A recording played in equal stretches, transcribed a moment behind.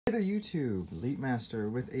Hey there YouTube,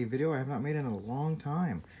 LeapMaster with a video I have not made in a long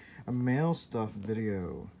time. A mail stuff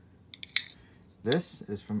video. This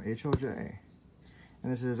is from HLJ.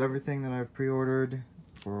 And this is everything that I've pre-ordered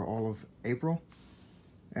for all of April.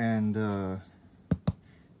 And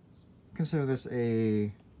consider this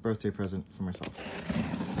a birthday present for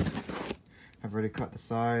myself. I've already cut the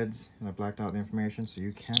sides and I blacked out the information so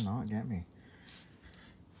you cannot get me.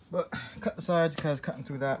 But cut the sides because cutting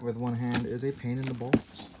through that with one hand is a pain in the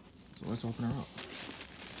balls. So let's open her up.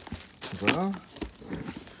 Huzzah.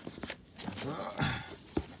 Huzzah.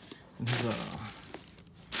 And huzzah.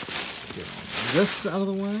 Get this out of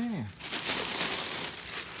the way.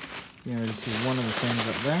 You know, just see one of the things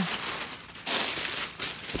up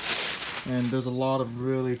there. And there's a lot of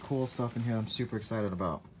really cool stuff in here I'm super excited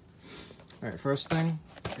about. Alright, first thing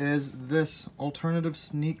is this alternative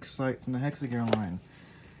sneak sight from the Hexagear line.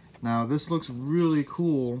 Now this looks really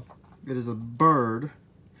cool. It is a bird.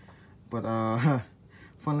 But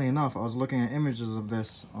funnily enough, I was looking at images of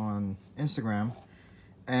this on Instagram,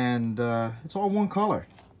 and it's all one color.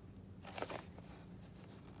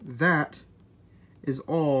 That is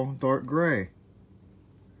all dark gray.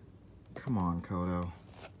 Come on, Kodo.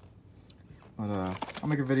 But I'll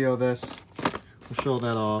make a video of this. We'll show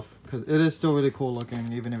that off, because it is still really cool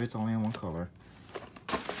looking, even if it's only in one color.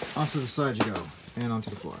 Onto the side you go, and onto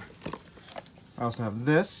the floor. I also have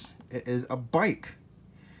this. It is a bike.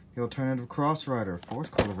 The alternative Cross Rider, Force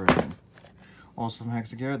color version. Also from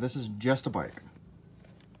Hexagear, this is just a bike.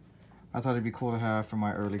 I thought it'd be cool to have for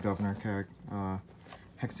my early Governor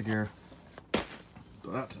Hexagear.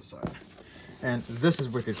 Throw that to the side. And this is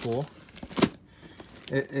wicked cool.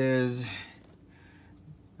 It is,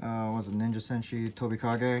 what's it, Ninja Senshi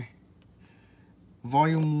Tobikage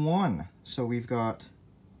Volume 1. So we've got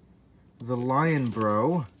the Lion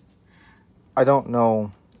Bro. I don't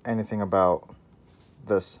know anything about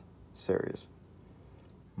this series.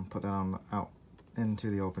 I'll put that out into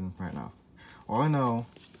the open right now. All I know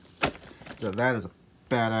is that is a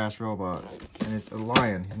badass robot, and it's a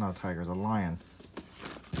lion. He's not a tiger, it's a lion.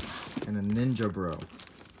 And a Ninja Bro.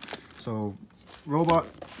 So robot,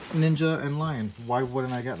 ninja, and lion. Why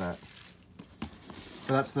wouldn't I get that?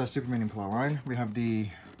 So that's the Super Mini Plow line. We have the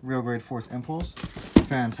Real Grade Force Impulse.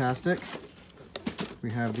 Fantastic. We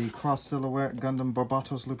have the Cross Silhouette Gundam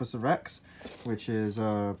Barbatos Lupus Rex, which is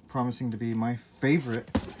promising to be my favorite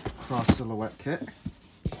Cross Silhouette kit.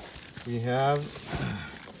 We have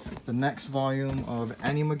the next volume of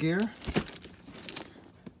Anima Gear.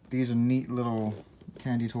 These are neat little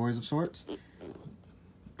candy toys of sorts.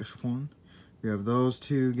 This one. We have those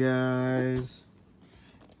two guys.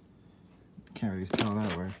 Can't really tell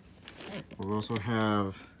that way. We also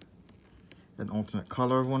have an alternate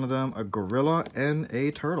color of one of them, a gorilla, and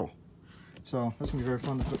a turtle. So that's gonna be very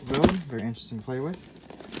fun to build, very interesting to play with.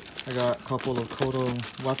 I got a couple of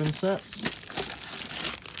Kodo weapon sets.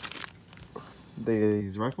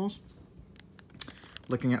 These rifles.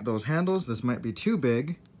 Looking at those handles, this might be too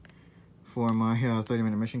big for my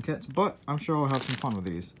 30-minute mission kits, but I'm sure I'll have some fun with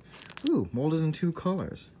these. Ooh, molded in 2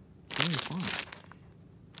 colors. Very fun.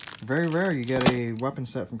 Very rare you get a weapon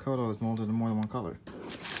set from Kodo that's molded in more than one color.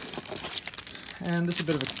 And this is a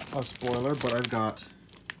bit of a spoiler, but I've got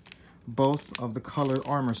both of the colored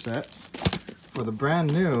armor sets for the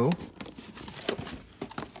brand new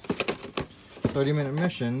 30-minute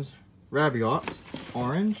missions, Rabiot,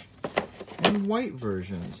 orange, and white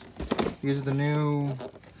versions. These are the new,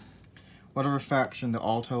 whatever faction the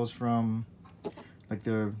Alto's from, like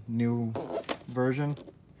the new version.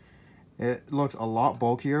 It looks a lot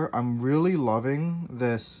bulkier. I'm really loving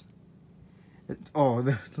this. Oh,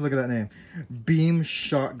 look at that name. Beam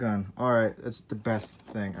Shotgun. Alright, it's the best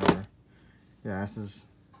thing ever. Yeah, this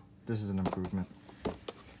is an improvement.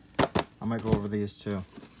 I might go over these too.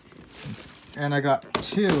 And I got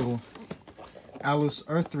 2 Alus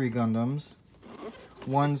Earth 3 Gundams.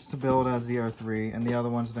 One's to build as the Earth 3, and the other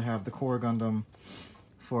one's to have the core Gundam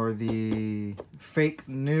for the fake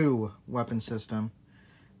new weapon system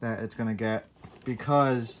that it's gonna get,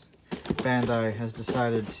 because Bandai has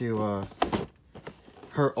decided to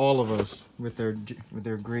hurt all of us with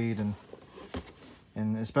their greed,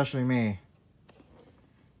 and especially me,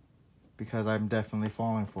 because I'm definitely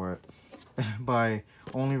falling for it by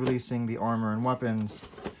only releasing the armor and weapons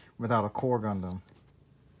without a core Gundam,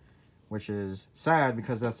 which is sad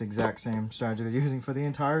because that's the exact same strategy they're using for the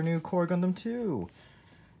entire new Core Gundam 2,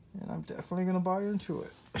 and I'm definitely gonna buy into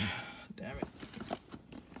it. Damn it.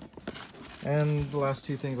 And the last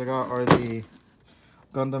 2 things I got are the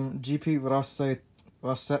Gundam GP Rosset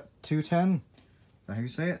 210. Is that how you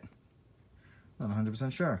say it? Not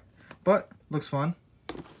 100% sure. But, looks fun.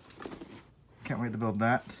 Can't wait to build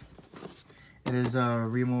that. It is a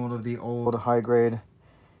remold of the old high grade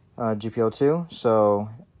GP02, so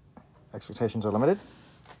expectations are limited.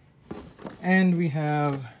 And we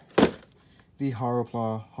have the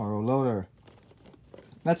Horopla Horo Loader.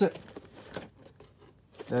 That's it.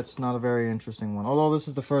 That's not a very interesting one. Although this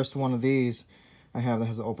is the first one of these I have that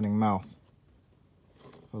has an opening mouth.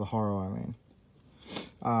 For the Horo, I mean.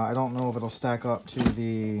 I don't know if it'll stack up to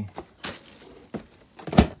the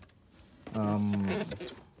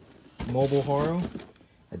mobile Horo.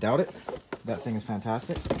 I doubt it. That thing is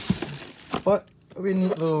fantastic. But it'll be a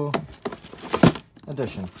neat little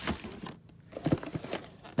addition.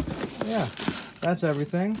 Yeah, that's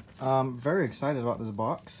everything. Very excited about this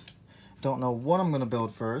box. Don't know what I'm going to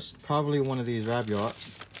build first. Probably one of these Rab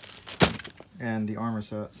Yachts and the armor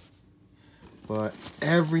sets. But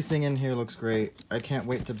everything in here looks great. I can't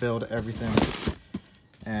wait to build everything.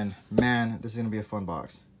 And man, this is going to be a fun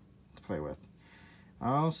box to play with.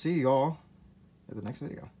 I'll see y'all in the next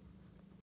video.